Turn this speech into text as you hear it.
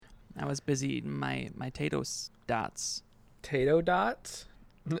was busy eating my Tato's dots. Tato dots?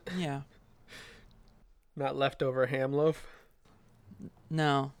 Yeah. Not leftover ham loaf?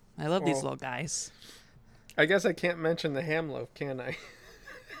 No, I love these Oh. little guys. I guess I can't mention the ham loaf, can I?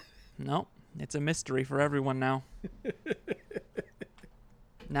 Nope, it's a mystery for everyone now.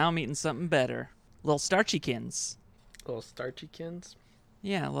 Now I'm eating something better. Little starchykins. Little starchykins?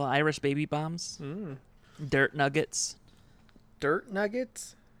 Yeah, little Irish baby bombs. Mm. Dirt nuggets. Dirt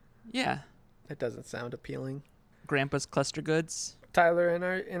nuggets? Yeah. That doesn't sound appealing. Grandpa's cluster goods. Tyler,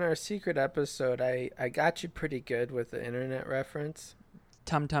 in our secret episode, I got you pretty good with the internet reference.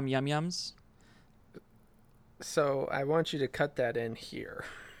 Tum Tum Yum Yums. So I want you to cut that in here.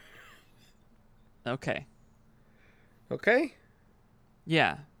 Okay. Okay?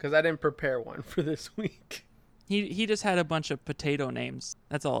 Yeah. Because I didn't prepare one for this week. He just had a bunch of potato names.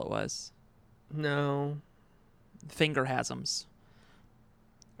 That's all it was. No. Fingerhasms.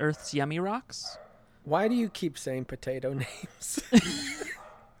 Earth's Yummy Rocks. Why do you keep saying potato names?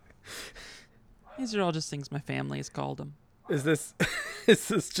 These are all just things my family has called them. Is this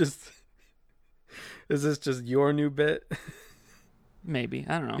just your new bit? Maybe.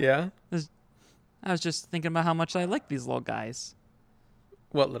 I don't know. Yeah? I was just thinking about how much I like these little guys.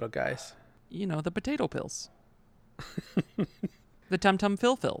 What little guys? You know, the potato pills. The Tum Tum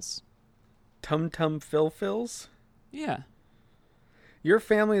Fills. Tum Tum Fills? Yeah. Your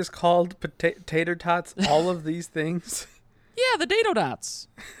family is called tater tots, all of these things? Yeah, the Dato Dots.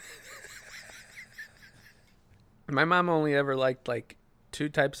 My mom only ever liked like 2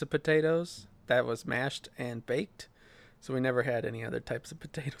 types of potatoes. That was mashed and baked. So we never had any other types of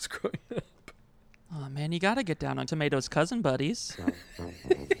potatoes growing up. Oh, man, you gotta get down on Tomato's cousin buddies.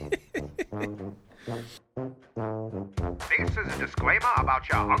 This is a disclaimer about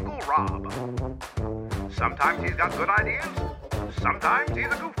your Uncle Rob. Sometimes he's got good ideas. Sometimes he's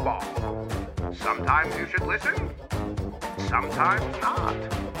a goofball. Sometimes you should listen. Sometimes not.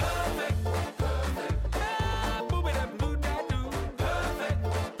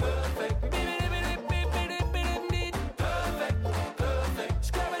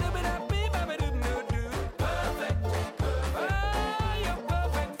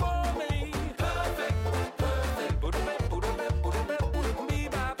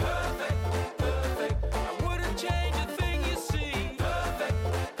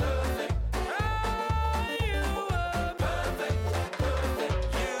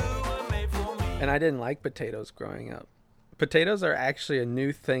 And I didn't like potatoes growing up. Potatoes are actually a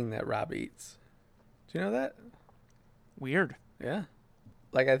new thing that Rob eats. Do you know that? Weird. Yeah.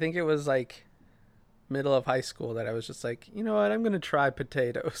 Like, I think it was like middle of high school that I was just like, you know what? I'm going to try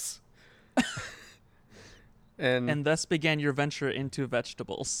potatoes. And thus began your venture into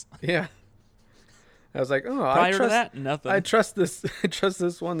vegetables. Yeah. I was like, oh, Prior to that, nothing. I trust this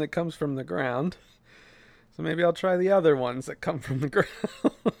one that comes from the ground. So maybe I'll try the other ones that come from the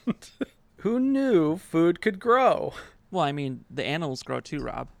ground. Who knew food could grow? Well, I mean, the animals grow too,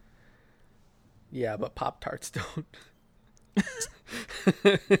 Rob. Yeah, but Pop-Tarts don't.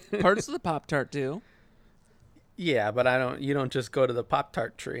 Parts of the Pop-Tart do. Yeah, but you don't just go to the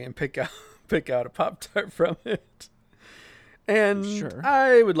Pop-Tart tree and pick out a Pop-Tart from it. And Sure.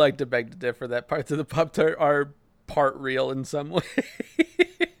 I would like to beg to differ that parts of the Pop-Tart are part real in some way.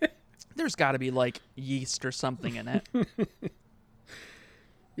 There's got to be like yeast or something in it.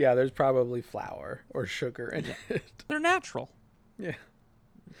 Yeah, there's probably flour or sugar in it. They're natural. Yeah.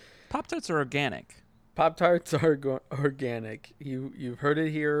 Pop-Tarts are organic. Pop-Tarts are organic. You've heard it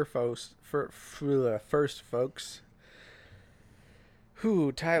here, folks. First, folks.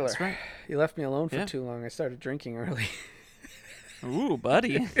 Whew, Tyler. That's right. You left me alone for Yeah. too long. I started drinking early. Ooh,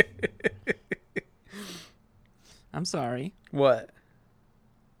 buddy. I'm sorry What?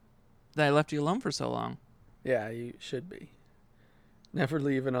 that I left you alone for so long. Yeah, you should be. Never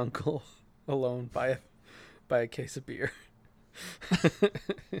leave an uncle alone by a case of beer.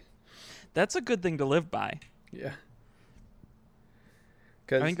 That's a good thing to live by. Yeah.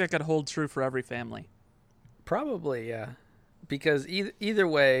 I think that could hold true for every family. Probably, yeah. Because either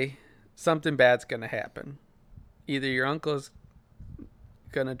way, something bad's going to happen. Either your uncle's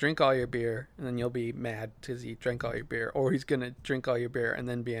going to drink all your beer, and then you'll be mad because he drank all your beer, or he's going to drink all your beer and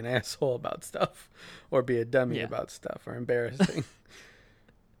then be an asshole about stuff, or be a dummy about stuff, or embarrassing.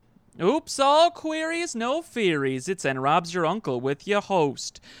 Oops, all queries, no theories. It's And Rob's Your Uncle with your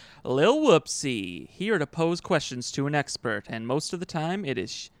host, Lil Whoopsie, here to pose questions to an expert, and most of the time it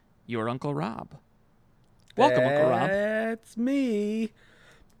is your Uncle Rob. Welcome, Uncle Rob. That's me.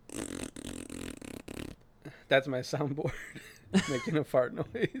 That's my soundboard, making a fart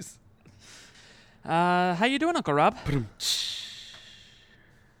noise. How you doing, Uncle Rob?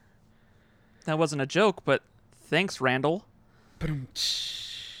 That wasn't a joke, but thanks, Randall. Ba-dum-tsh.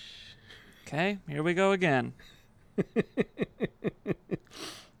 Okay, here we go again.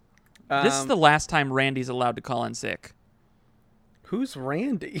 This is the last time Randy's allowed to call in sick. Who's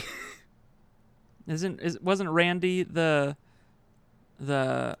Randy? Wasn't Randy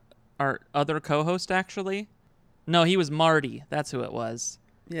our other co-host actually? No, he was Marty. That's who it was.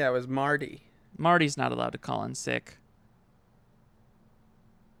 Yeah, it was Marty. Marty's not allowed to call in sick.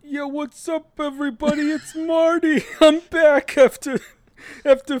 Yo, what's up, everybody? It's Marty. I'm back after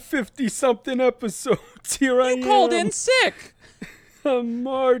 50-something episodes. Here I am. You called in sick. I'm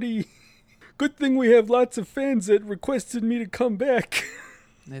Marty. Good thing we have lots of fans that requested me to come back.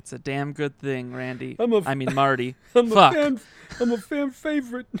 It's a damn good thing, Randy. I'm Marty. I'm Fuck. a fan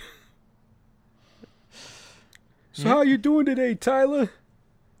favorite. So how you doing today, Tyler?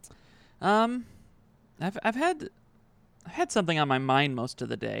 I've had something on my mind most of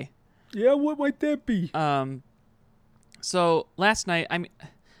the day. Yeah, what might that be? So last night, I'm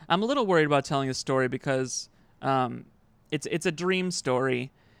a little worried about telling this story because it's a dream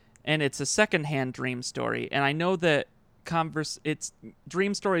story, and it's a secondhand dream story, and I know that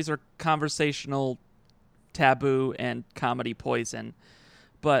dream stories are conversational taboo and comedy poison,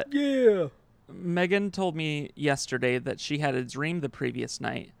 but yeah. Megan told me yesterday that she had a dream the previous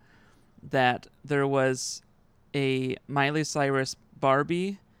night that there was a Miley Cyrus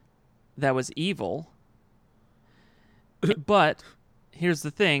Barbie that was evil. But here's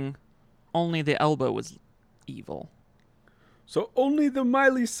the thing, only the elbow was evil. So only the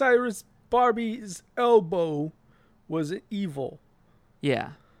Miley Cyrus Barbie's elbow was evil.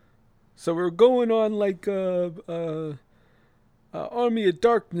 Yeah. So we're going on like a Army of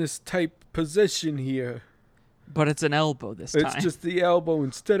Darkness type position here. But it's an elbow this time. It's just the elbow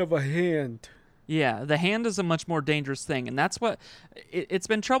instead of a hand. Yeah, the hand is a much more dangerous thing, and that's what it's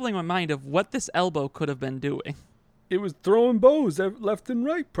been troubling my mind of what this elbow could have been doing. It was throwing bows left and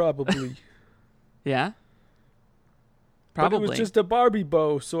right, probably. Yeah? Probably. But it was just a Barbie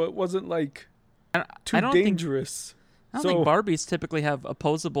bow, so it wasn't like too dangerous. I don't think Barbies typically have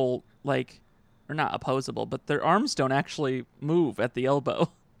opposable, or not opposable, but their arms don't actually move at the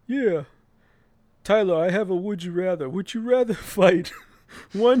elbow. Yeah. Tyler, I have a would you rather. Would you rather fight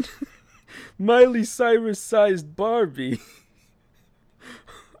one Miley Cyrus-sized Barbie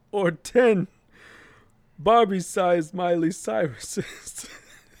or 10 Barbie-sized Miley Cyruses?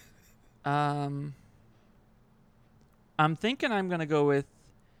 I'm thinking I'm going to go with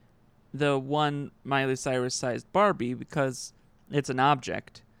the one Miley Cyrus-sized Barbie because it's an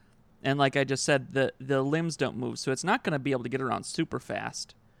object. And like I just said, the limbs don't move, so it's not going to be able to get around super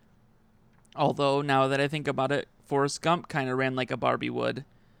fast. Although, now that I think about it, Forrest Gump kind of ran like a Barbie would.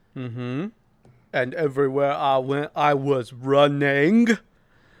 Mm-hmm. And everywhere I went, I was running.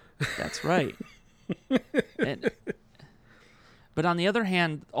 That's right. But on the other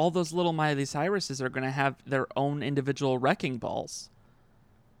hand, all those little Miley Cyruses are going to have their own individual wrecking balls.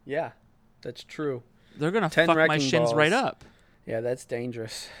 Yeah, that's true. They're going to fuck my shins balls. right up. Yeah, that's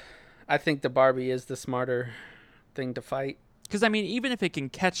dangerous. I think the Barbie is the smarter thing to fight. Because, I mean, even if it can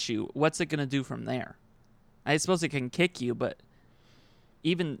catch you, what's it going to do from there? I suppose it can kick you, but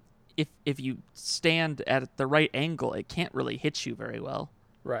even if you stand at the right angle, it can't really hit you very well.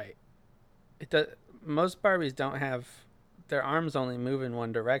 Right. Most Barbies don't have... Their arms only move in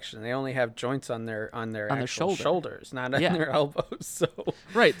one direction. They only have joints on their actual shoulders, not on their elbows. So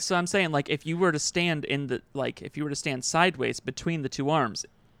right. So I'm saying, if you were to stand if you were to stand sideways between the two arms,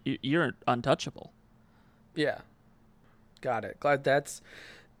 you're untouchable. Yeah. Got it. Glad that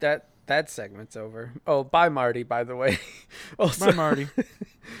segment's over. Oh, bye, Marty. By the way. Also, bye, Marty.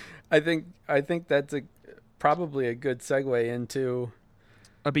 I think that's probably a good segue into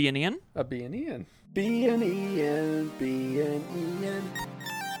a B and Ian. A B and Ian. B and Ian. B and Ian.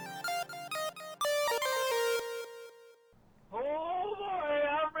 Oh boy,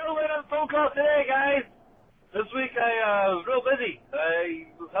 I'm real late on phone call today, guys. This week I was real busy. I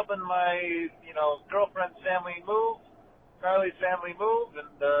was helping my girlfriend's family move. Carly's family moved, and,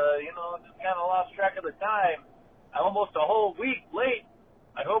 just kind of lost track of the time. I'm almost a whole week late.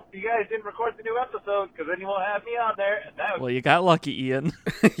 I hope you guys didn't record the new episode, because then you won't have me on there. And that well, you got lucky, Ian.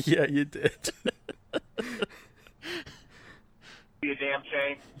 Yeah, you did. You damn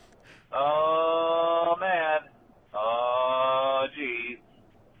shame. Oh, man. Oh, geez.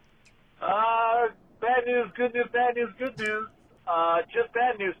 Bad news, good news, bad news, good news. Just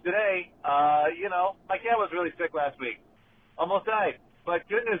bad news today. My cat was really sick last week. Almost died. But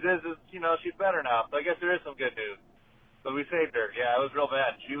good news is she's better now. So I guess there is some good news. So we saved her. Yeah, it was real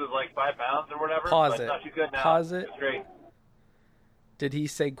bad. She was like 5 pounds or whatever. Pause but it. No, she's good now. Pause it. It's great. Did he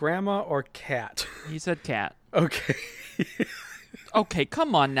say grandma or cat? He said cat. Okay. Okay,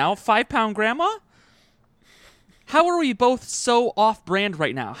 come on now. 5-pound grandma? How are we both so off-brand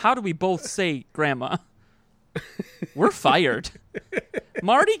right now? How do we both say grandma? We're fired.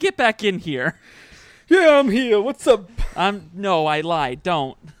 Marty, get back in here. Yeah, I'm here. What's up? No, I lied.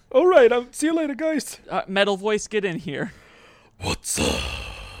 Don't. All right. See you later, guys. Metal voice, get in here. What's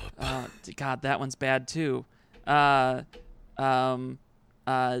up? God, that one's bad too.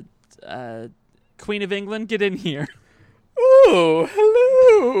 Queen of England, get in here. Oh,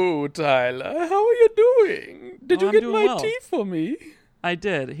 hello, Tyler. How are you doing? Did you I'm get doing my well. tea for me? I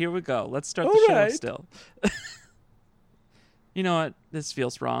did. Here we go. Let's start All the show right. still. You know what? This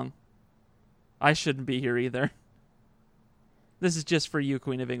feels wrong. I shouldn't be here either. This is just for you,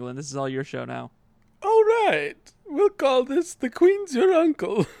 Queen of England. This is all your show now. All right. We'll call this The Queen's Your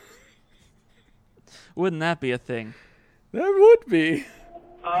Uncle. Wouldn't that be a thing? That would be.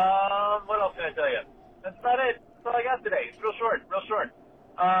 What else can I tell you? That's about it. That's all I got today. It's real short.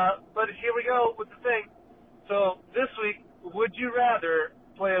 But here we go with the thing. So this week, would you rather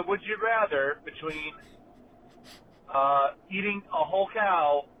play a would you rather between eating a whole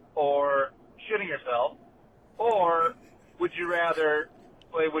cow or shitting yourself, or would you rather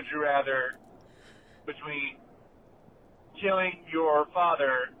play would you rather between killing your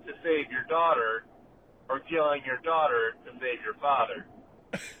father to save your daughter or killing your daughter to save your father?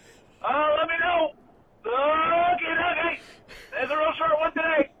 Let me know. Okay. It's a real short one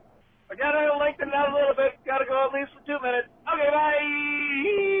today. I gotta lengthen it out a little bit. Gotta go at least for 2 minutes. Okay, bye.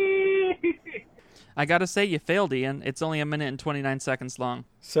 I gotta say, you failed, Ian. It's only 1 minute and 29 seconds long.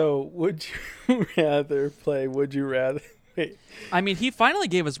 So, would you rather play Would You Rather? Wait. I mean, he finally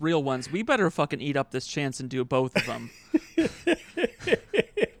gave us real ones. We better fucking eat up this chance and do both of them.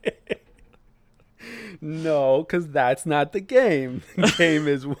 No, because that's not the game. The game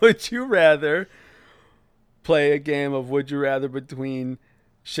is Would You Rather play a game of Would You Rather between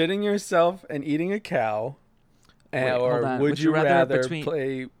shitting yourself and eating a cow, Wait, hold or on. would you rather between...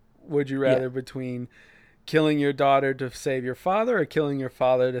 play Would You Rather between killing your daughter to save your father or killing your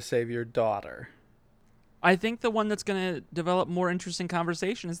father to save your daughter? I think the one that's going to develop more interesting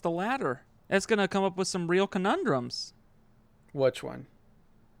conversation is the latter. That's going to come up with some real conundrums. Which one?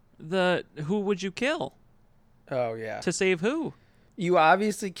 Who would you kill? Oh, yeah. To save who? You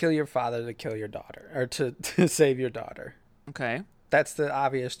obviously kill your father to kill your daughter, or to save your daughter. Okay. That's the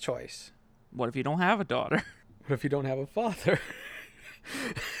obvious choice. What if you don't have a daughter? What if you don't have a father?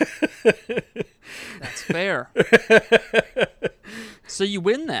 That's fair. So you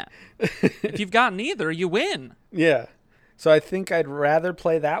win that. If you've got neither, you win. Yeah. So I think I'd rather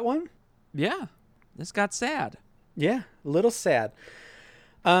play that one. Yeah. This got sad. Yeah, a little sad.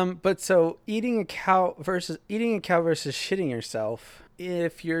 But so eating a cow versus shitting yourself.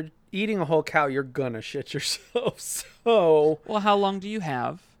 If you're eating a whole cow, you're gonna shit yourself. So Well, how long do you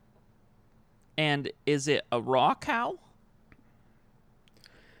have? And is it a raw cow?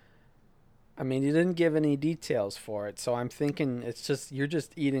 I mean, you didn't give any details for it, so I'm thinking you're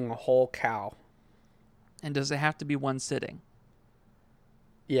just eating a whole cow. And does it have to be one sitting?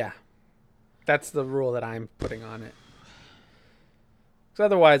 Yeah. That's the rule that I'm putting on it. Because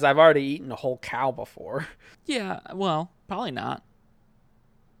otherwise, I've already eaten a whole cow before. Yeah, well, probably not.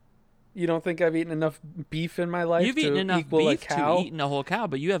 You don't think I've eaten enough beef in my life You've to eaten enough equal beef a cow? to eat a whole cow,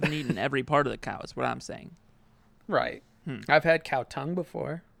 but you haven't eaten every part of the cow, is what I'm saying. Right. I've had cow tongue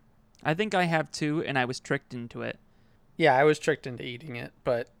before. I think I have too, and I was tricked into it. Yeah, I was tricked into eating it,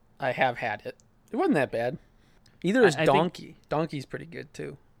 but I have had it. It wasn't that bad. Either is I donkey. Donkey's pretty good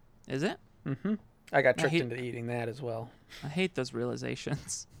too. Is it? Mm-hmm. I got tricked hate- into eating that as well. I hate those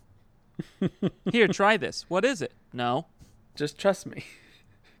realizations. Here, try this. What is it? No. Just trust me.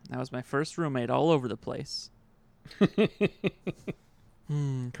 That was my first roommate all over the place.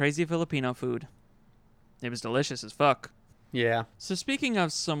 Crazy Filipino food. It was delicious as fuck. Yeah. So speaking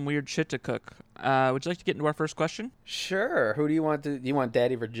of some weird shit to cook, would you like to get into our first question? Sure. Who do you want to? Do you want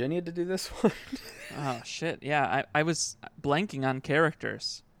Daddy Virginia to do this one? Oh, shit. Yeah, I was blanking on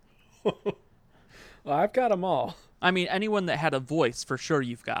characters. Well, I've got them all. I mean, anyone that had a voice, for sure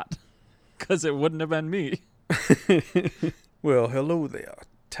you've got. Because it wouldn't have been me. Well, hello there,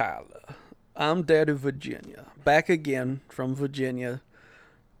 Tyler. I'm Daddy Virginia, back again from Virginia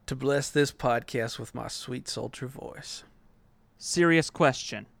to bless this podcast with my sweet, sultry voice. Serious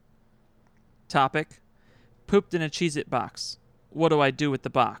question. Topic: pooped in a Cheez-It box. What do I do with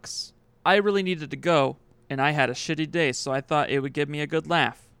the box? I really needed to go, and I had a shitty day, so I thought it would give me a good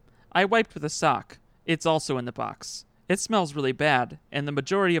laugh. I wiped with a sock. It's also in the box. It smells really bad, and the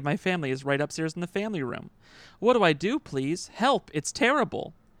majority of my family is right upstairs in the family room. What do I do, please? Help, it's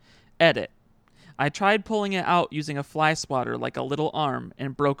terrible. Edit. I tried pulling it out using a fly swatter like a little arm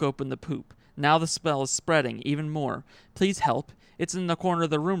and broke open the poop. Now the smell is spreading even more. Please help. It's in the corner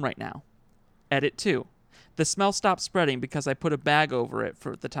of the room right now. Edit 2. The smell stopped spreading because I put a bag over it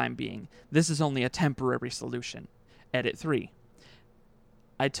for the time being. This is only a temporary solution. Edit 3.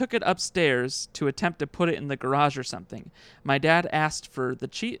 I took it upstairs to attempt to put it in the garage or something. My dad asked for a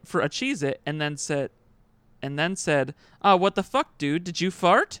Cheez-It and then said, "Oh, what the fuck, dude? Did you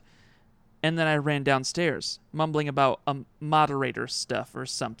fart?" And then I ran downstairs, mumbling about a moderator stuff or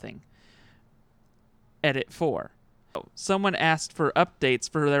something. Edit 4. Someone asked for updates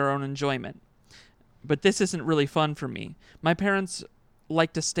for their own enjoyment. But this isn't really fun for me. My parents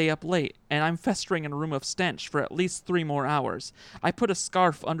like to stay up late, and I'm festering in a room of stench for at least 3 more hours. I put a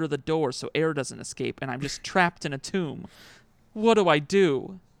scarf under the door so air doesn't escape, and I'm just trapped in a tomb. What do I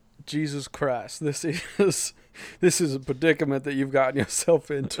do? Jesus Christ, this is a predicament that you've gotten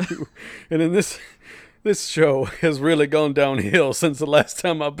yourself into. And in this show has really gone downhill since the last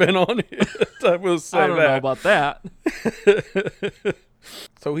time I've been on it. I will say that. I don't know about that.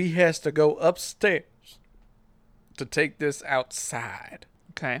 So he has to go upstairs to take this outside.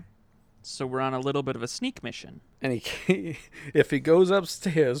 Okay. So we're on a little bit of a sneak mission. And if he goes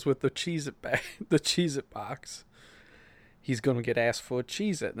upstairs with the Cheez-It box, he's going to get asked for a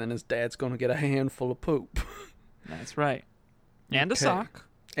Cheez-It, and then his dad's going to get a handful of poop. That's right. And a sock.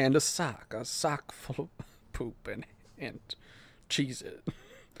 And a sock full of poop and Cheez-It.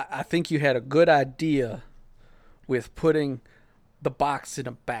 I think you had a good idea with putting the box in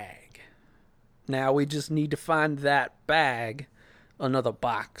a bag. Now we just need to find that bag, another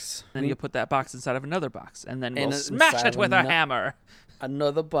box. Then you put that box inside of another box, and then we'll smash it with a hammer.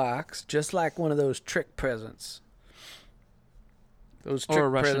 Another box, just like one of those trick presents. Those trick or a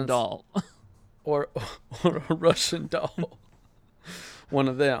Russian presents, doll. or a Russian doll. One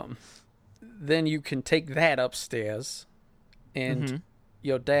of them. Then you can take that upstairs, and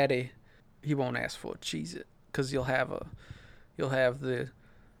your daddy, he won't ask for a Cheez-It, because you'll have the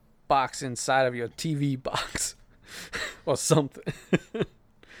box inside of your TV box or something.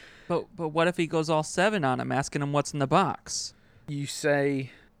 But what if he goes all 7 on him, asking him what's in the box? You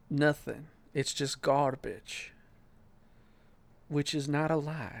say nothing. It's just garbage. Which is not a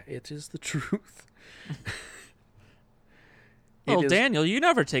lie. It is the truth. Oh, Daniel, you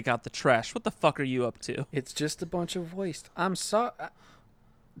never take out the trash. What the fuck are you up to? It's just a bunch of waste. I'm sorry,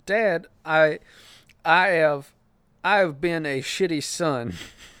 Dad. I have been a shitty son.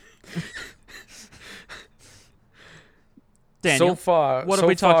 Daniel, so far, what have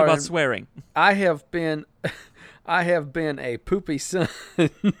we talked about swearing? I have been a poopy son.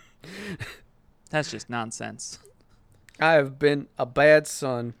 That's just nonsense. I have been a bad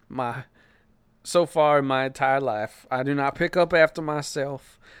son so far in my entire life. I do not pick up after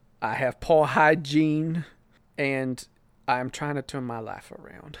myself. I have poor hygiene, and I'm trying to turn my life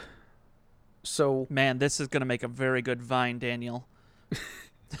around. So, man, this is going to make a very good Vine, Daniel.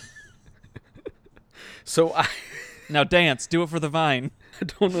 So now dance, do it for the Vine. I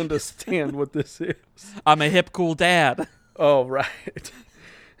don't understand what this is. I'm a hip, cool dad. Oh, right.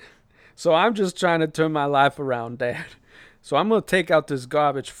 So I'm just trying to turn my life around, Dad. So I'm going to take out this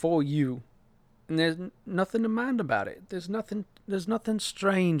garbage for you. And there's nothing to mind about it. There's nothing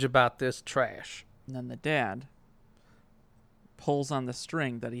strange about this trash. And then the dad pulls on the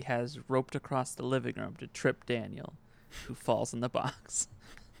string that he has roped across the living room to trip Daniel, who falls in the box.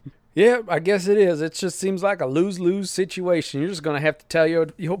 Yeah, I guess it is. It just seems like a lose-lose situation. You're just going to have to tell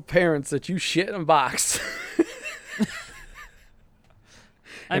your parents that you shit in a box.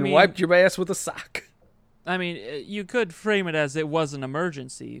 and wiped your ass with a sock. I mean, you could frame it as it was an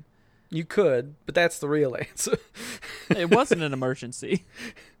emergency. You could, but that's the real answer. It wasn't an emergency.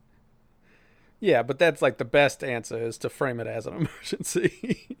 Yeah, but that's like the best answer is to frame it as an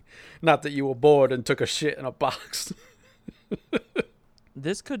emergency. Not that you were bored and took a shit in a box.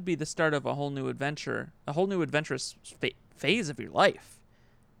 This could be the start of a whole new adventure, a whole new adventurous phase of your life.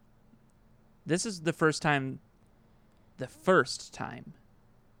 This is the first time that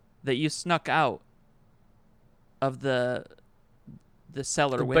you snuck out of the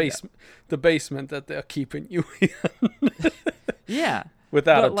cellar window. The basement that they're keeping you in. Yeah.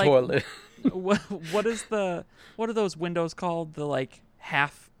 Without a toilet. What are those windows called? The like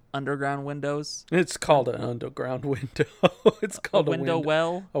half underground windows? It's called an underground window. It's called a window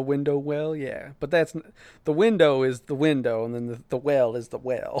well. A window well, yeah. But that's the window is the window, and then the well is the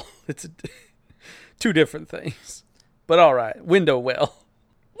well. It's two different things. But all right, window well.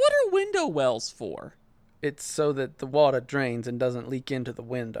 What are window wells for? It's so that the water drains and doesn't leak into the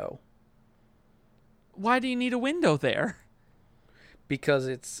window. Why do you need a window there? Because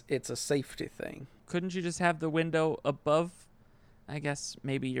it's a safety thing. Couldn't you just have the window above? I guess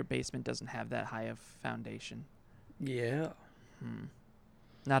maybe your basement doesn't have that high of foundation. Yeah.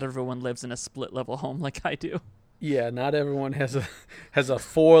 Not everyone lives in a split-level home like I do. Yeah, not everyone has a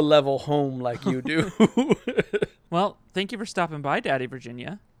 4-level home like you do. Well, thank you for stopping by, Daddy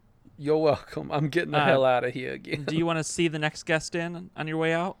Virginia. You're welcome. I'm getting the hell out of here again. Do you want to see the next guest in on your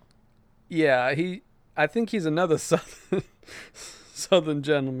way out? Yeah, I think he's another southern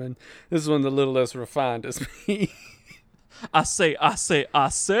gentleman. This one's a little less refined as me. I say.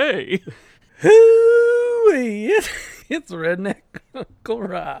 Hoo-wee. It's Redneck Uncle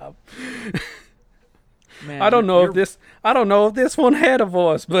Rob. Man, I don't know if this one had a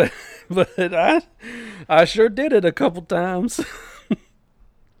voice, but I sure did it a couple times.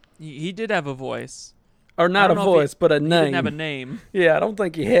 He did have a voice. Or not a voice, but a name. He didn't have a name. Yeah, I don't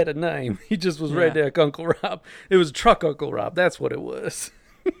think he had a name. He just was Redneck Uncle Rob. It was Truck Uncle Rob. That's what it was.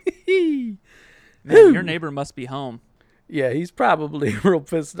 Man, your neighbor must be home. Yeah, he's probably real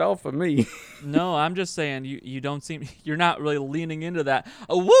pissed off at me. No, I'm just saying you don't seem, you're not really leaning into that.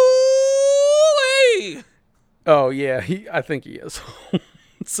 Woo-wee! Oh yeah, I think he is.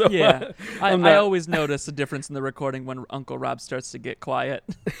 So yeah, I always notice a difference in the recording when Uncle Rob starts to get quiet.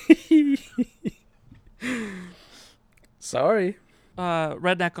 Sorry.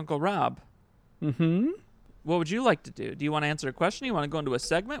 Redneck Uncle Rob. Mm-hmm. What would you like to do? Do you want to answer a question? You want to go into a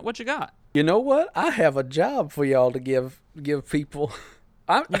segment? What you got? You know what? I have a job for y'all to give people.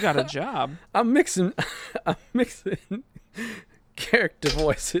 You got a job. I'm mixing character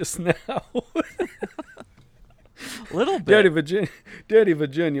voices now. Little bit. Daddy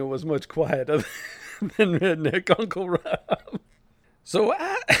Virginia was much quieter than Redneck Uncle Rob. So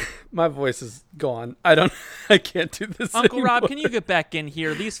my voice is gone. I can't do this Uncle anymore. Rob, can you get back in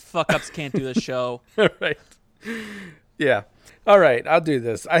here? These fuck-ups can't do the show. All right. Yeah. All right, I'll do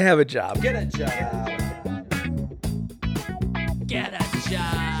this. I have a job. Get a job. Get a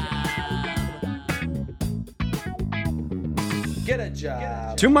job. Get a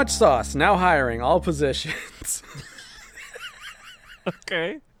job. Too much sauce. Now hiring all positions.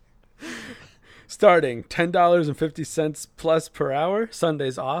 Okay. Starting $10.50 plus per hour.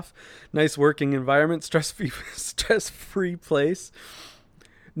 Sundays off. Nice working environment. Stress-free place.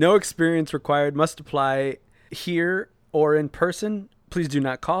 No experience required. Must apply here or in person. Please do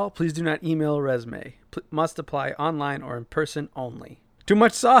not call. Please do not email a resume. Must apply online or in person only. Too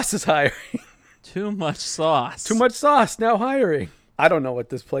much sauce is hiring. Too much sauce. Too much sauce. Now hiring. I don't know what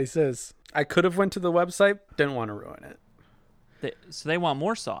this place is. I could have went to the website. Didn't want to ruin it. So they want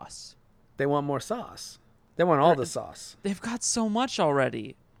more sauce. They want more sauce. They want all the sauce. They've got so much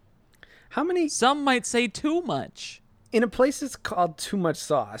already. How many? Some might say too much. In a place that's called Too Much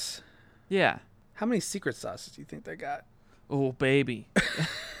Sauce, Yeah. how many secret sauces do you think they got? Oh, baby.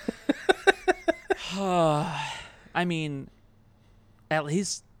 I mean, at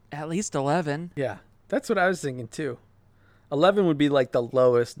least 11. Yeah, that's what I was thinking too. 11 would be like the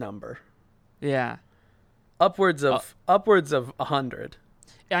lowest number. Yeah. Upwards of 100.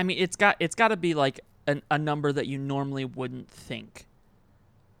 I mean, it's got to be like a number that you normally wouldn't think.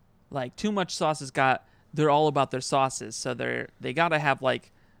 Like, Too Much Sauce they're all about their sauces, so they got to have,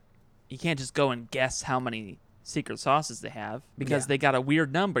 like, you can't just go and guess how many secret sauces they have because they got a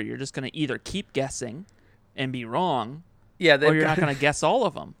weird number. You're just going to either keep guessing and be wrong, Yeah, or you're not going to guess all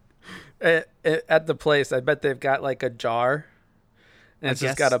of them. At the place, I bet they've got like a jar, and it's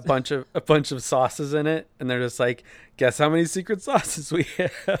just got a bunch of sauces in it, and they're just like, guess how many secret sauces we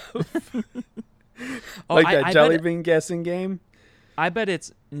have. Like that jelly bean guessing game. I bet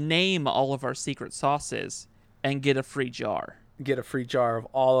it's name all of our secret sauces and get a free jar. Get a free jar of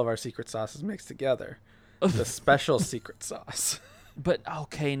all of our secret sauces mixed together. The special secret sauce. But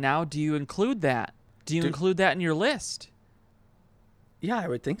okay, now do you include that? Do you include that in your list? Yeah, I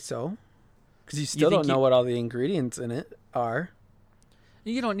would think so. Because you still don't know what all the ingredients in it are.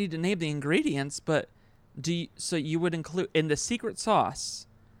 You don't need to name the ingredients, but so you would include in the secret sauce.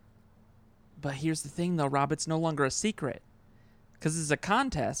 But here's the thing, though, Rob, it's no longer a secret because it's a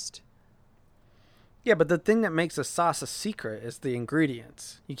contest. Yeah, but the thing that makes a sauce a secret is the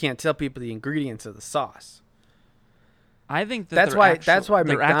ingredients. You can't tell people the ingredients of the sauce. I think that's why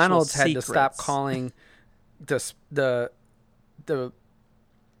McDonald's had to stop calling the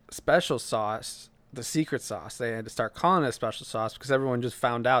special sauce the secret sauce. They had to start calling it special sauce because everyone just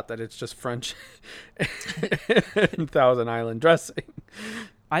found out that it's just French and Thousand Island dressing.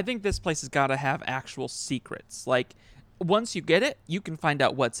 I think this place has got to have actual secrets. Like, once you get it, you can find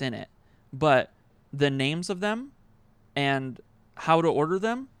out what's in it. But The names of them and how to order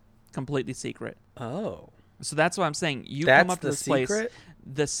them, completely secret. Oh. So that's why I'm saying you That's come up to the this place. secret?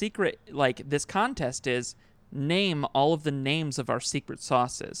 The secret, like this contest is name all of the names of our secret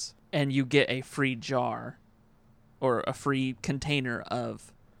sauces, and you get a free jar or a free container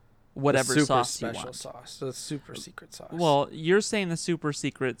of whatever the super sauce you special want. sauce. The super secret sauce. Well, you're saying the super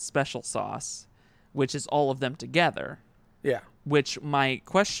secret special sauce, which is all of them together. yeah. Which my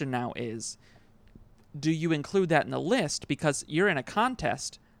question now is, do you include that in the list because you're in a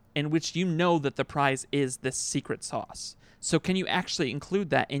contest in which you know that the prize is this secret sauce? So can you actually include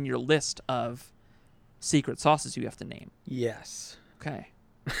that in your list of secret sauces you have to name? Yes. Okay.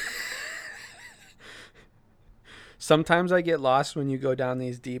 Sometimes I get lost when you go down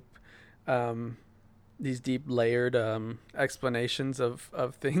these deep layered explanations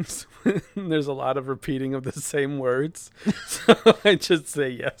of things. There's a lot of repeating of the same words. So I just say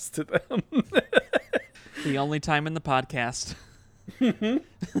yes to them. The only time in the podcast. Because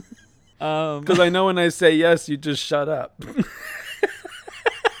I know when I say yes, you just shut up.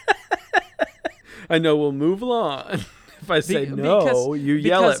 I know we'll move along. If I say no, you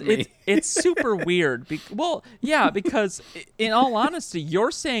yell at me. It's super weird. Because in all honesty, you're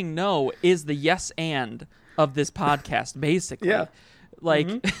saying no is the yes and of this podcast, basically. Yeah. Like,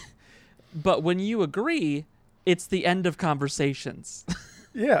 but when you agree, it's the end of conversations.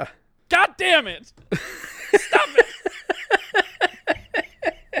 Yeah. God damn it! Stop it!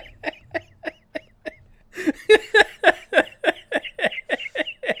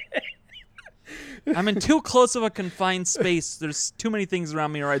 I'm in too close of a confined space. There's too many things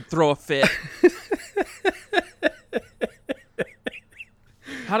around me or I'd throw a fit.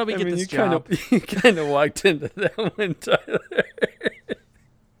 How do we get this job? You kind of walked into that one, Tyler.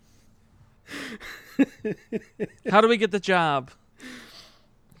 How do we get the job?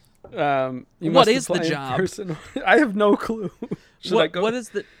 You What must is the apply in job? person. I have no clue. Should I go? What is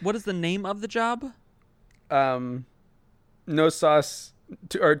the name of the job? No sauce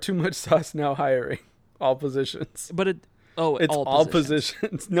or too much sauce now hiring. All positions. But it's all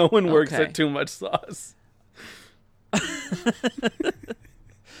positions. No one works Okay. at too much sauce.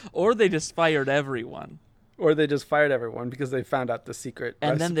 Or they just fired everyone. Or they just fired everyone because they found out the secret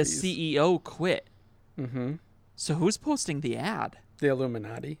And then the recipes. CEO quit. Mm-hmm. So who's posting the ad? The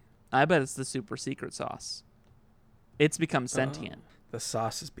Illuminati. I bet it's the super secret sauce. It's become sentient. The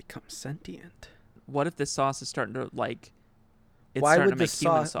sauce has become sentient. What if this sauce is starting to like? It's Why starting would to make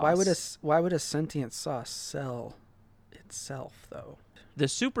human sauce. why would a sentient sauce sell itself though? The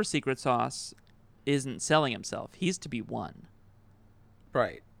super secret sauce isn't selling himself. He's to be won.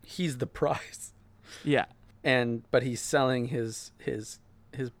 Right. He's the prize. Yeah. But he's selling his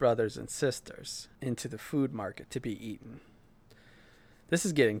brothers and sisters into the food market to be eaten. This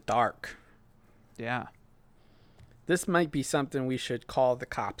is getting dark. Yeah. This might be something we should call the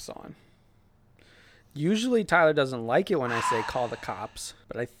cops on. Usually Tyler doesn't like it when I say call the cops,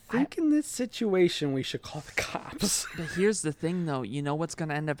 but I think in this situation we should call the cops. But here's the thing, though. You know what's going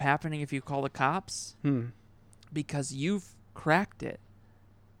to end up happening if you call the cops? Because you've cracked it.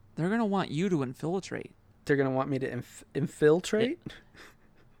 They're going to want you to infiltrate. They're going to want me to infiltrate?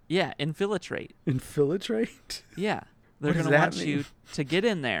 Yeah, infiltrate. Infiltrate? Yeah. They're What does going to that want you mean? to get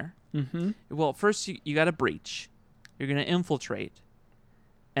in there. Mm-hmm. Well, first you got to breach. You're going to infiltrate.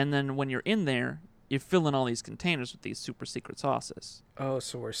 And then when you're in there, you fill in all these containers with these super secret sauces. Oh,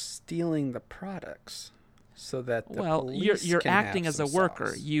 so we're stealing the products so that the Well, police you're can acting have as a some worker.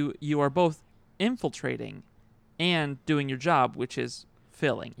 sauce. You are both infiltrating and doing your job, which is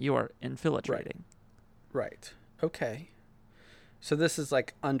filling. You are infiltrating. Right. Okay. So this is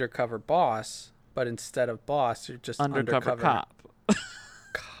like undercover boss, but instead of boss, you're just Undercover cop.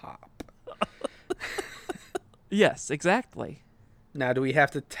 Cop. Yes, exactly. Now, do we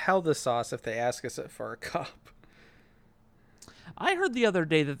have to tell the sauce if they ask us it for a cop? I heard the other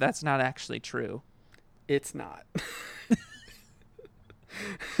day that that's not actually true. It's not.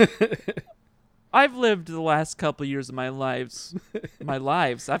 I've lived the last couple of years of my lives.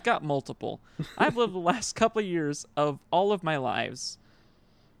 I've got multiple. I've lived the last couple of years of all of my lives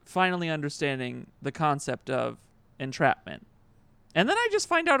finally understanding the concept of entrapment. And then I just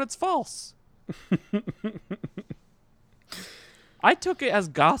find out it's false. I took it as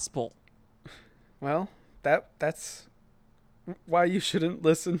gospel. Well, that's why you shouldn't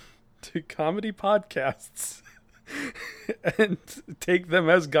listen to comedy podcasts and take them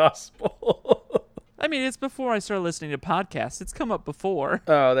as gospel. I mean, it's before I started listening to podcasts. It's come up before.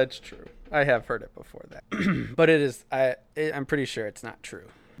 Oh, that's true. I have heard it before that. But it is I'm pretty sure it's not true.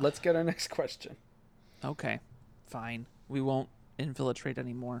 Let's get our next question. Okay, fine. We won't infiltrate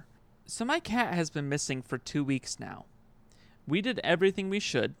anymore. So my cat has been missing for 2 weeks now. We did everything we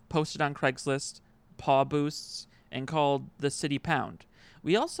should, posted on Craigslist, paw boosts, and called the city pound.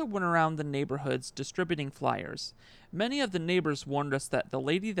 We also went around the neighborhoods distributing flyers. Many of the neighbors warned us that the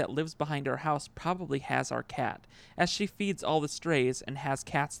lady that lives behind our house probably has our cat, as she feeds all the strays and has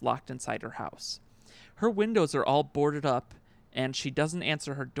cats locked inside her house. Her windows are all boarded up, and she doesn't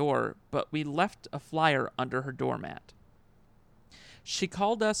answer her door, but we left a flyer under her doormat. She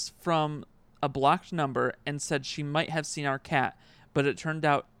called us from a blocked number and said she might have seen our cat, but it turned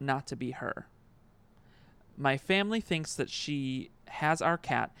out not to be her. My family thinks that she has our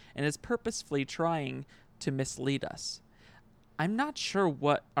cat and is purposefully trying to mislead us. I'm not sure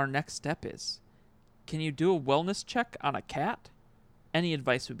what our next step is. Can you do a wellness check on a cat? Any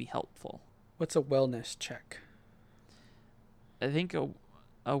advice would be helpful. What's a wellness check? I think a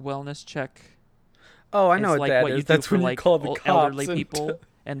wellness check. Oh, I know is what like that what is. you do That's for when like you call the cops. elderly and people,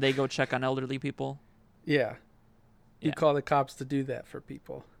 and they go check on elderly people. Yeah. You Yeah. call the cops to do that for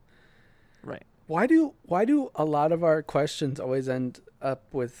people. Right. Why do a lot of our questions always end up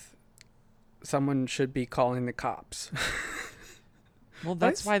with someone should be calling the cops? Well,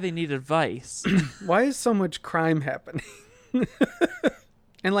 that's why they need advice. Why is so much crime happening?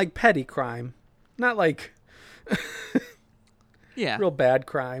 And like petty crime, not like Yeah. real bad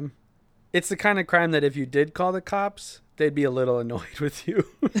crime. It's the kind of crime that if you did call the cops, they'd be a little annoyed with you.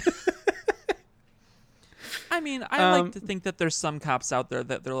 I mean, I like to think that there's some cops out there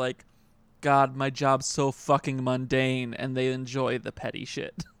that they're like, God, my job's so fucking mundane, and they enjoy the petty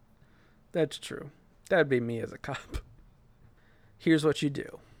shit. That's true. That'd be me as a cop. Here's what you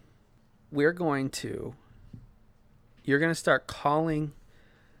do. You're going to start calling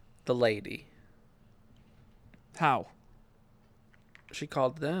the lady. How? She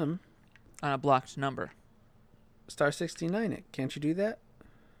called them. On a blocked number. Star 69 it. Can't you do that?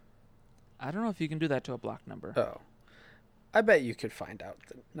 I don't know if you can do that to a blocked number. Oh. I bet you could find out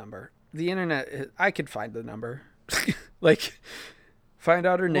the number. The internet, I could find the number. Like, find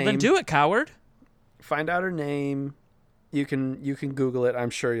out her name. Well, then do it, coward. Find out her name. You can Google it. I'm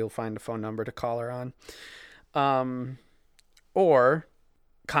sure you'll find a phone number to call her on. Or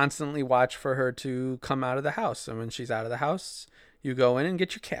constantly watch for her to come out of the house. And when she's out of the house, you go in and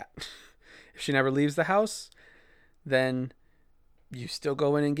get your cat. If she never leaves the house, then you still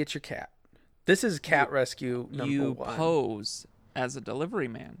go in and get your cat. This is cat rescue number 1. You pose as a delivery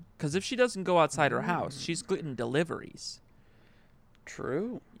man. Because if she doesn't go outside her house, she's getting deliveries.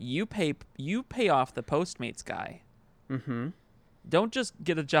 True. You pay off the Postmates guy. Mm-hmm. Don't just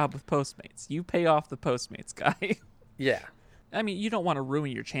get a job with Postmates. You pay off the Postmates guy. Yeah. I mean, you don't want to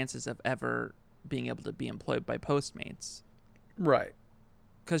ruin your chances of ever being able to be employed by Postmates. Right.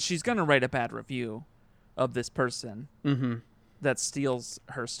 Because she's going to write a bad review of this person Mm-hmm. that steals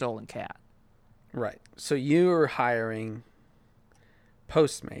her stolen cat. Right. So you're hiring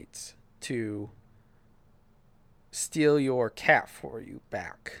Postmates to steal your cat for you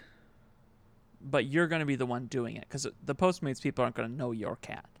back. But you're going to be the one doing it because the Postmates people aren't going to know your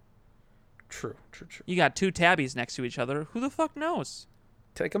cat. True. You got 2 tabbies next to each other. Who the fuck knows?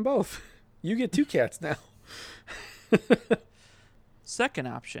 Take them both. You get 2 cats now. Second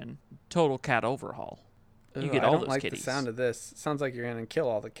option, total cat overhaul. You Ooh, get I all don't those like kitties. the sound of this. It sounds like you're going to kill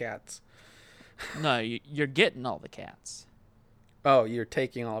all the cats. No, you're getting all the cats. Oh, you're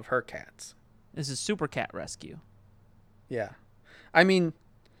taking all of her cats. This is Super Cat Rescue. Yeah. I mean,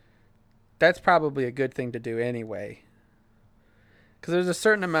 that's probably a good thing to do anyway. Because there's a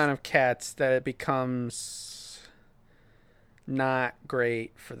certain amount of cats that it becomes not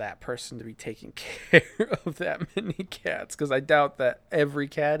great for that person to be taking care of that many cats. Because I doubt that every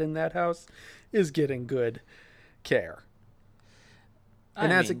cat in that house is getting good care.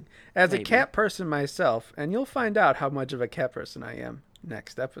 And as a cat person myself, and you'll find out how much of a cat person I am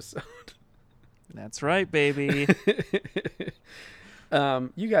next episode. That's right, baby.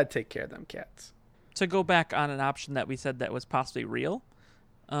 You got to take care of them cats. To go back on an option that we said that was possibly real,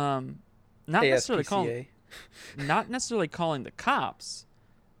 not necessarily calling the cops,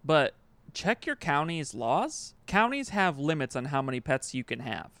 but check your county's laws. Counties have limits on how many pets you can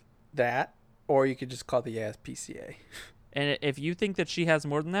have. That, or you could just call the ASPCA. And if you think that she has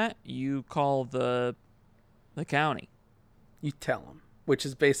more than that, you call the county. You tell them, which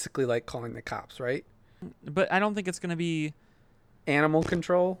is basically like calling the cops, right? But I don't think it's going to be... Animal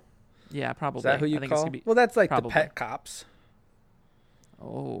control? Yeah, probably. Is that who you I think call? It's gonna be, well, that's like probably. the pet cops.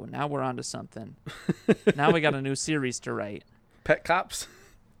 Oh, now we're on to something. Now we got a new series to write. Pet cops?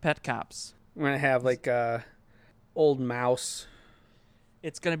 Pet Cops. We're going to have like Old Mouse.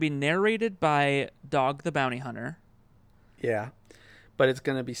 It's going to be narrated by Dog the Bounty Hunter. Yeah. but it's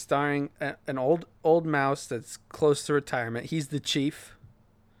going to be starring an old mouse that's close to retirement. He's the chief.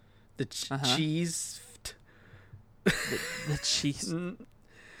 The cheese. The cheese.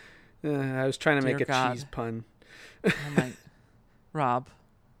 I was trying to Dear make a God. cheese pun. Oh my, Rob,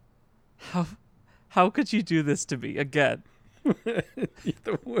 how could you do this to me again? You're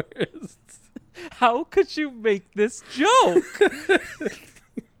the worst. How could you make this joke?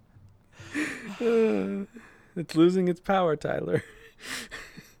 It's losing its power, Tyler.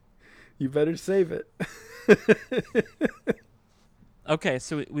 You better save it. Okay,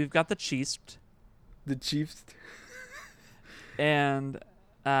 so we've got the cheese, The Chiefs. and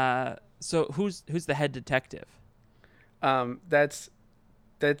so who's the head detective? That's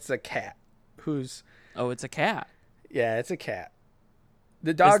a cat. Oh, it's a cat. Yeah, it's a cat.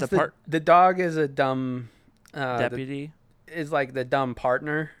 The dog's the dog is a dumb Deputy. Is like the dumb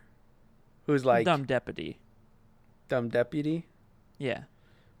partner, who's like Dumb deputy. dumb deputy. Yeah.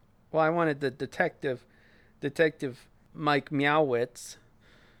 Well, I wanted the detective Mike Meowwitz.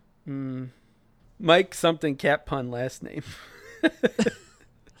 Mike something cat pun last name.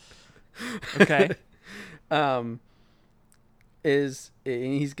 Okay.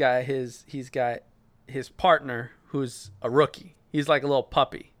 He's got his partner who's a rookie. He's like a little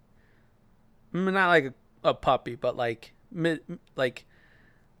puppy. Not like a puppy, but like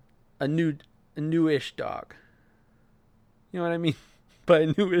a newish dog. You know what I mean? By a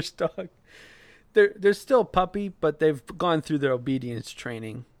newish dog. They're still a puppy, but they've gone through their obedience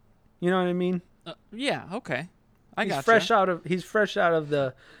training. You know what I mean? Yeah. Okay. I got He's fresh out of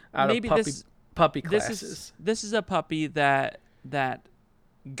the Maybe puppy classes. This is a puppy that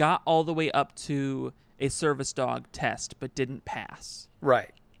got all the way up to a service dog test but didn't pass.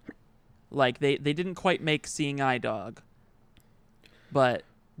 Right. Like they didn't quite make seeing eye dog, but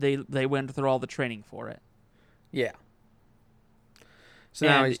they went through all the training for it. Yeah. So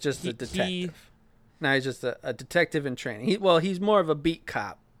now And he's just a detective. Now he's just a detective in training. He's more of a beat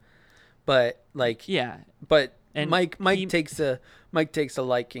cop, but like Yeah. But And Mike he- takes a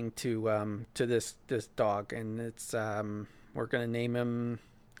liking to this dog, and it's we're gonna name him.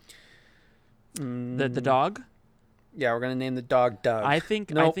 The dog? Yeah, we're gonna name the dog Doug. I think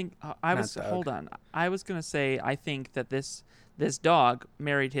Nope, I not was Doug. hold on. I was going to say I think that this dog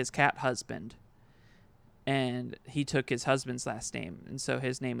married his cat husband, and he took his husband's last name, and so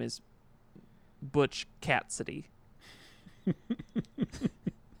his name is Butch Cassidy.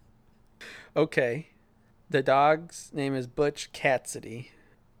 Okay, the dog's name is Butch Cassidy,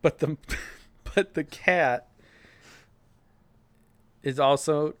 but the cat is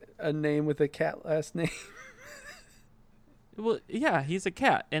also a name with a cat last name. Well, yeah, he's a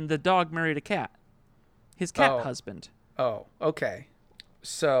cat, and the dog married a cat. His cat Oh. husband. Oh, okay.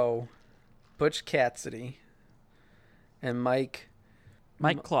 So, Butch Cassidy and Mike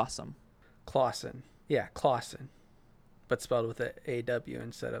Clausen. Clausen. Yeah, Clausen. But spelled with a A-W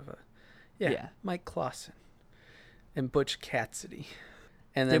instead of a... Yeah, Mike Clausen. And Butch Cassidy.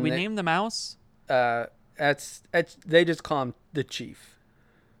 And then Did we name the mouse? that's they just call him the Chief.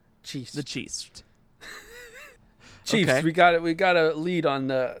 Chiefs. The Chiefs. Chiefs. Okay. We got a lead on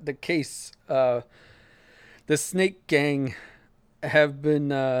the case. The Snake Gang have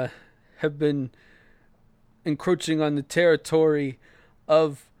been encroaching on the territory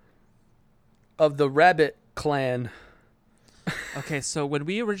of the Rabbit Clan. Okay, so when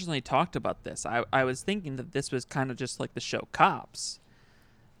we originally talked about this, I was thinking that this was kind of just like the show Cops.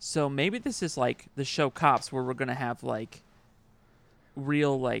 So maybe this is like the show Cops, where we're going to have like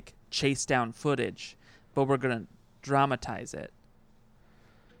real like chase down footage, but we're going to dramatize it.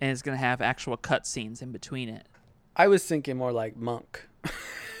 And it's going to have actual cutscenes in between it. I was thinking more like Monk.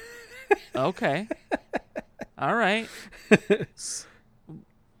 Okay. All right.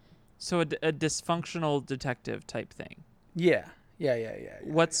 So a dysfunctional detective type thing. Yeah.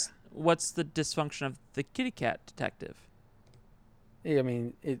 What's the dysfunction of the kitty cat detective? I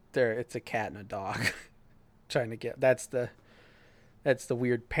mean, it's a cat and a dog trying to get. That's the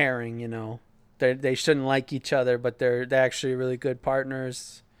weird pairing, you know. They shouldn't like each other, but they're actually really good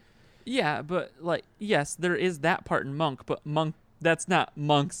partners. Yeah, but like yes, there is that part in Monk, but that's not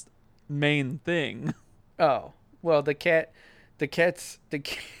Monk's main thing. Oh, well, the cat's the cat's a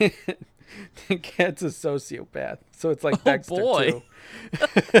sociopath, so it's like Dexter boy. too.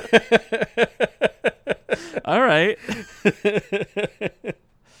 All right.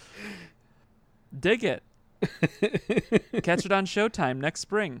 Dig it. Catch it on Showtime next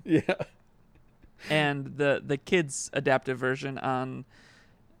spring. Yeah. And the kids adaptive version on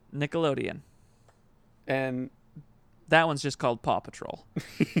Nickelodeon. And That one's just called Paw Patrol.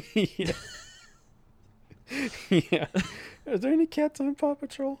 yeah. Are there any cats on Paw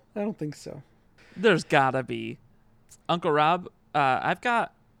Patrol? I don't think so. There's gotta be. Uncle Rob, I've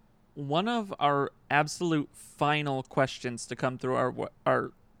got one of our absolute final questions to come through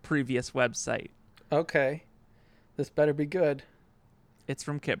our previous website. Okay. This better be good. It's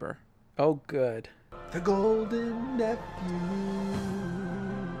from Kibber. Oh, good. The Golden Nephew.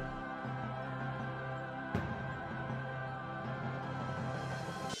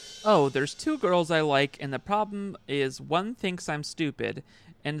 Oh, there's two girls I like, and the problem is one thinks I'm stupid,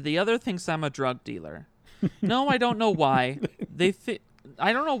 and the other thinks I'm a drug dealer. No, I don't know why.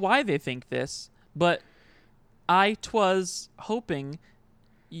 I don't know why they think this, but I twas hoping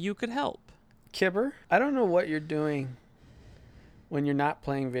you could help. Kibber, I don't know what you're doing when you're not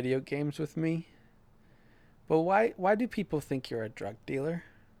playing video games with me, but why do people think you're a drug dealer?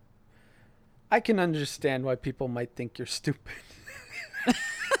 I can understand why people might think you're stupid.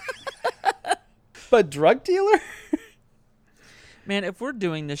 But drug dealer? Man, if we're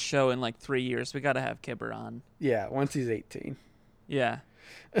doing this show in like 3 years, we gotta have Kibber on. Yeah, once he's 18. Yeah.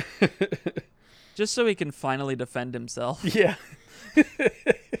 Just so he can finally defend himself. Yeah.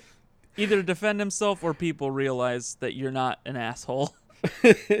 Either defend himself or people realize that you're not an asshole.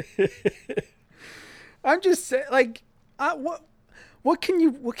 I'm just saying, like, what can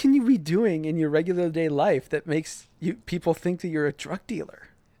you be doing in your regular day life that makes people think that you're a drug dealer?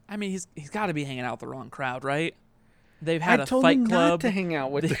 I mean, he's got to be hanging out with the wrong crowd, right? They've had I a told fight him club. not to hang out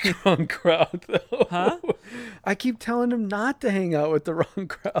with the wrong crowd, though. Huh? I keep telling him not to hang out with the wrong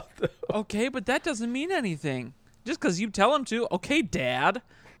crowd, though. Okay, but that doesn't mean anything. Just because you tell him to. Okay, Dad.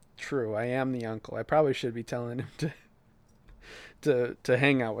 True, I am the uncle. I probably should be telling him to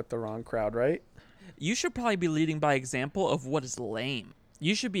hang out with the wrong crowd, right? You should probably be leading by example of what is lame.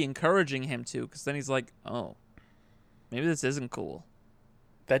 You should be encouraging him to, because then he's like, oh, maybe this isn't cool.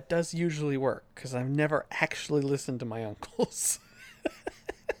 That does usually work, because I've never actually listened to my uncles.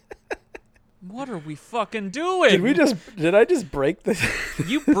 What are we fucking doing? Did I just break the...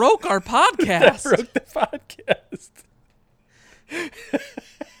 You broke our podcast. I broke the podcast.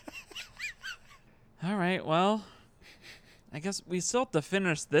 All right, well, I guess we still have to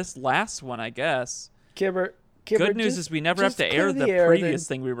finish this last one, I guess. Kibber, Good news is we never have to air the previous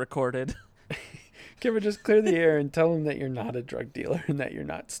thing we recorded. Kibber, just clear the air and tell them that you're not a drug dealer and that you're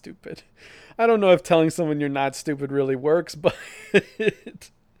not stupid. I don't know if telling someone you're not stupid really works, but...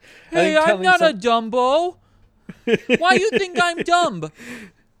 Hey, I'm not a Dumbo. Why you think I'm dumb?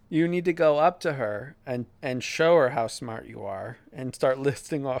 You need to go up to her and show her how smart you are and start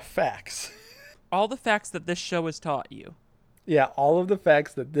listing off facts. All the facts that this show has taught you. Yeah, all of the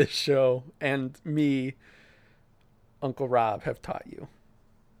facts that this show and me, Uncle Rob, have taught you.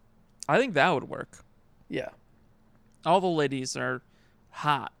 I think that would work. Yeah. All the ladies are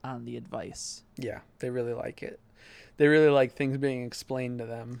hot on the advice. Yeah, they really like it. They really like things being explained to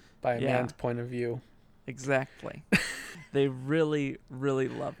them by a man's point of view. Exactly. They really, really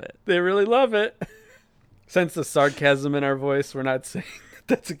love it. They really love it. Sense the sarcasm in our voice. We're not saying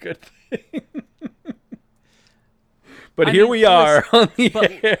that's a good thing. But here we are on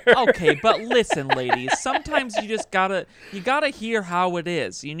the air. Okay, but listen, ladies. Sometimes you just gotta hear how it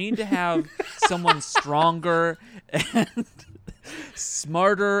is. You need to have someone stronger and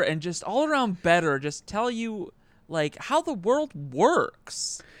smarter and just all around better. Just tell you like how the world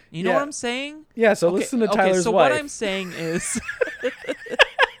works. You know what I'm saying? Yeah. So listen to Tyler's so wife. What I'm saying is.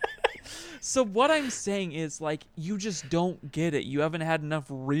 So what I'm saying is, like, you just don't get it. You haven't had enough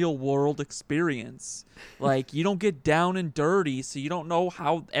real-world experience. Like, you don't get down and dirty, so you don't know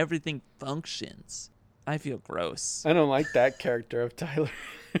how everything functions. I feel gross. I don't like that character of Tyler.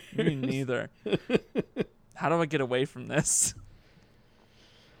 Me neither. How do I get away from this?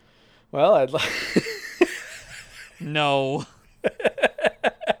 Well, I'd like... No.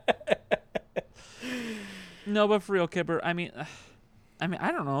 No, but for real, Kibber, I mean,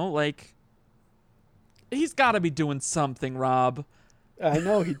 I don't know, like... He's got to be doing something, Rob. I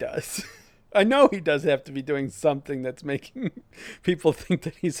know he does. I know he does have to be doing something that's making people think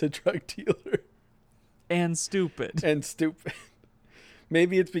that he's a drug dealer. And stupid. And stupid.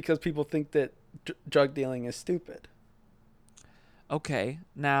 Maybe it's because people think that drug dealing is stupid. Okay,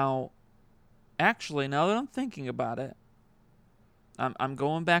 now, actually, now that I'm thinking about it, I'm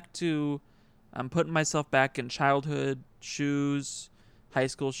going back to, I'm putting myself back in childhood shoes, high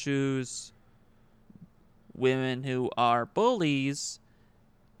school shoes. Women who are bullies,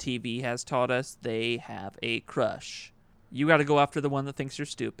 TV has taught us they have a crush. You got to go after the one that thinks you're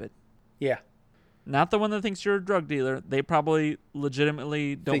stupid. Yeah. Not the one that thinks you're a drug dealer. They probably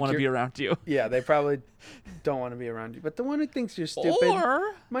legitimately don't want to be around you. Yeah, they probably don't want to be around you. But the one who thinks you're stupid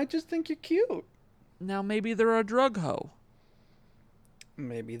Or might just think you're cute. now maybe they're a drug hoe.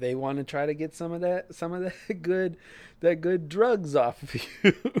 Maybe they want to try to get some of that good drugs off of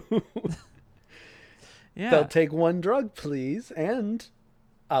you. Yeah. They'll take one drug, please, and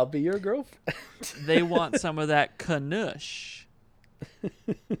I'll be your girlfriend. They want some of that Canush.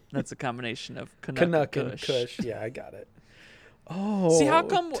 That's a combination of Canuck and Kush. Yeah, I got it. Oh, see, how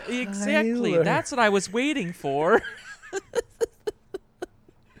come exactly? Tyler. That's what I was waiting for.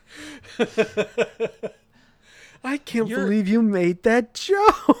 I can't believe you made that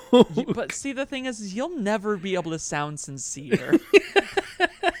joke. But see, the thing is you'll never be able to sound sincere.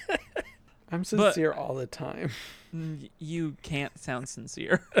 I'm sincere all the time. You can't sound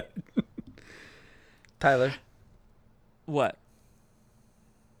sincere. Tyler, What?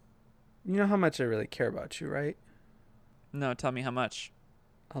 you know how much I really care about you, right? No, tell me how much.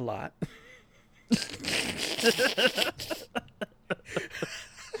 A lot.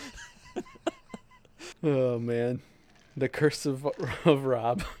 Oh, man. The curse of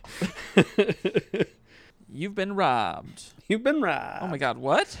Rob. You've been robbed. You've been robbed. Oh my God,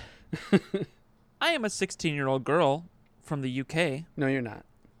 what? I am a 16-year-old girl from the UK. No, you're not.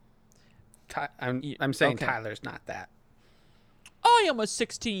 I'm saying okay. Tyler's not that. I am a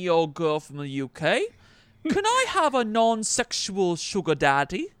 16-year-old girl from the UK. Can I have a non-sexual sugar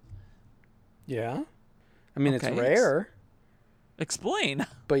daddy? Yeah. I mean, Okay. it's rare, Explain.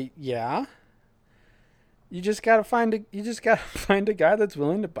 but yeah. You just gotta find a guy that's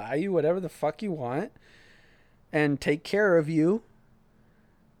willing to buy you whatever the fuck you want and take care of you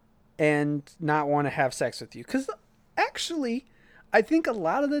and not want to have sex with you. Because actually, I think a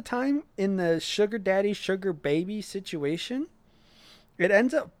lot of the time in the sugar daddy, sugar baby situation, it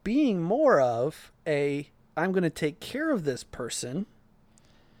ends up being more of I'm going to take care of this person.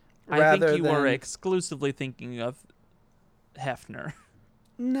 I think you were exclusively thinking of Hefner.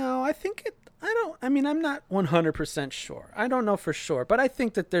 No, I think I'm not 100% sure. I don't know for sure, but I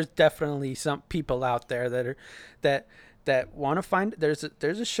think that there's definitely some people out there that want to find, there's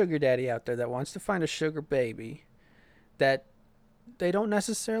a sugar daddy out there that wants to find a sugar baby that they don't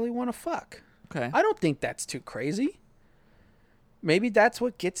necessarily want to fuck. Okay. I don't think that's too crazy. Maybe that's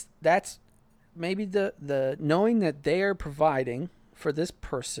maybe the knowing that they are providing for this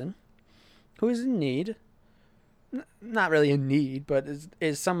person who is in need, not really in need, but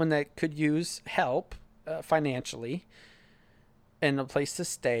is someone that could use help financially and a place to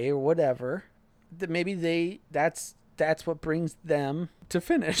stay or whatever, that maybe that's what brings them to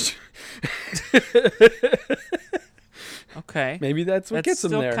finish. Okay. Maybe that's what gets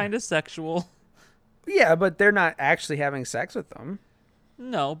them there. That's still kind of sexual. Yeah, but they're not actually having sex with them.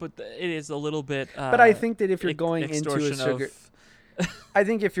 No, but it is a little bit. But I think that if you're going into a extortion sugar, I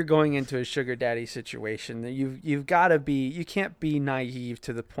think if you're going into a sugar daddy situation, that you've got to be, you can't be naive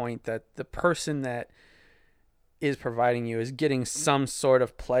to the point that the person that is providing you is getting some sort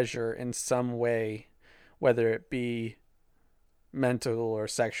of pleasure in some way, whether it be mental or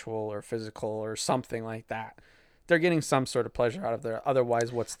sexual or physical or something like that. They're getting some sort of pleasure out of there.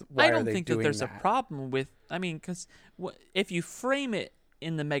 Otherwise, why I are don't they think doing that there's that? a problem with. I mean, because if you frame it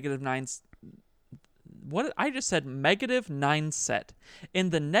in the negative nines, what I just said, negative nine set. In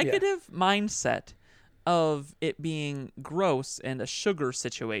the negative mindset of it being gross and a sugar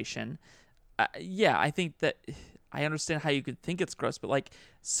situation, I think that I understand how you could think it's gross, but like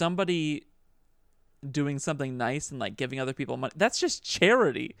somebody doing something nice and like giving other people money, that's just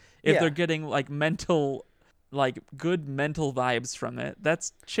charity. If they're getting like good mental vibes from it,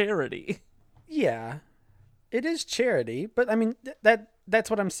 that's charity. Yeah, it is charity, but I mean that's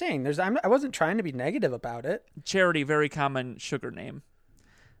what I'm saying. I wasn't trying to be negative about it. Charity, very common sugar name.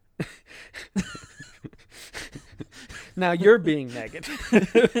 Now you're being negative.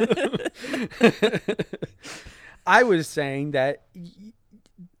 I was saying that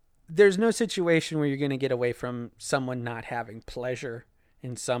there's no situation where you're going to get away from someone not having pleasure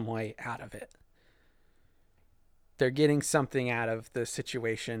in some way out of it. They're getting something out of the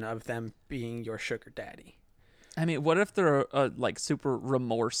situation of them being your sugar daddy. I mean, what if they're a like super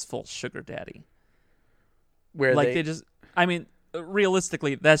remorseful sugar daddy? Where like they just, I mean,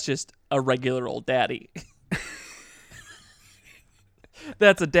 realistically, that's just a regular old daddy.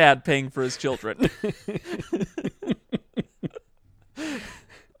 That's a dad paying for his children.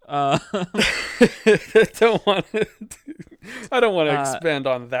 I don't want to expand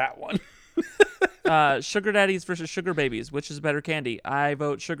on that one. Sugar daddies versus sugar babies. Which is better candy? I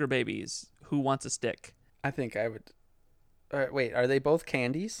vote sugar babies. Who wants a stick? I think I would. All right, wait, are they both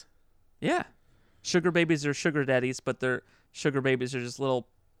candies? Yeah. Sugar babies are sugar daddies, but their sugar babies are just little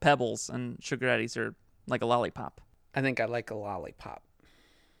pebbles, and sugar daddies are like a lollipop. I think I like a lollipop.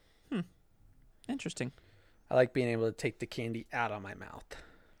 Interesting. I like being able to take the candy out of my mouth.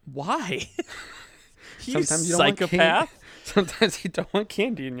 Why? You Sometimes you don't want psychopath. candy. Sometimes you don't want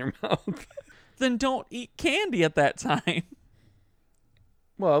candy in your mouth. Then don't eat candy at that time.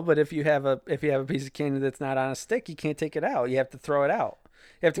 Well, but if you have a piece of candy that's not on a stick, you can't take it out. You have to throw it out.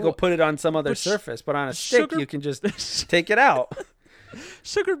 You have to go put it on some other surface. But on a stick, you can just take it out.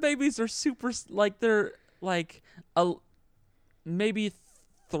 Sugar babies are super, like, they're like maybe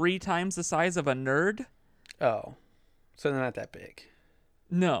 3 times the size of a nerd. Oh, so they're not that big.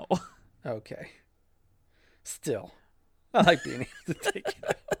 No. Okay. Still, I like being able to take it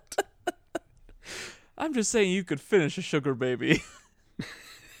out. I'm just saying you could finish a sugar baby.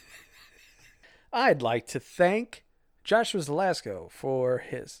 I'd like to thank Joshua Zelasco for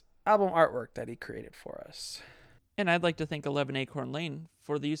his album artwork that he created for us. And I'd like to thank 11 Acorn Lane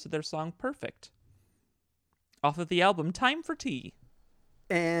for the use of their song Perfect, off of the album Time for Tea.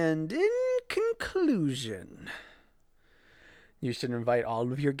 And in conclusion, you should invite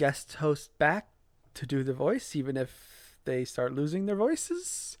all of your guest hosts back to do the voice, even if they start losing their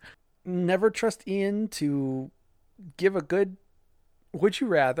voices. Never trust Ian to give a good would you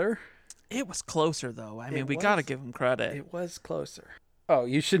rather. It was closer, though. I mean, we got to give him credit. It was closer. Oh,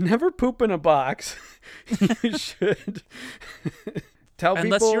 you should never poop in a box. You should tell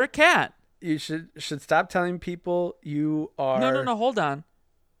people. Unless you're a cat. You should stop telling people you are. No. Hold on.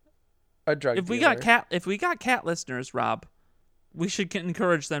 A drug If dealer. we got cat listeners, Rob, we should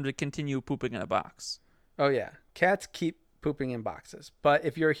encourage them to continue pooping in a box. Oh yeah, cats keep pooping in boxes. But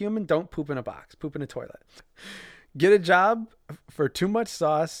if you're a human, don't poop in a box. Poop in a toilet. Get a job for too much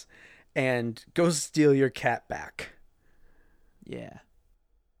sauce, and go steal your cat back. Yeah.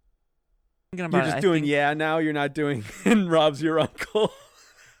 You're just doing now. You're not doing and Rob's your uncle.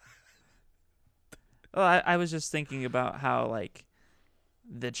 Well, I was just thinking about how, like,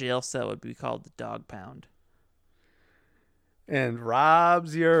 the jail cell would be called the dog pound. And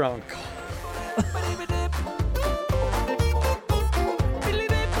Rob's your uncle.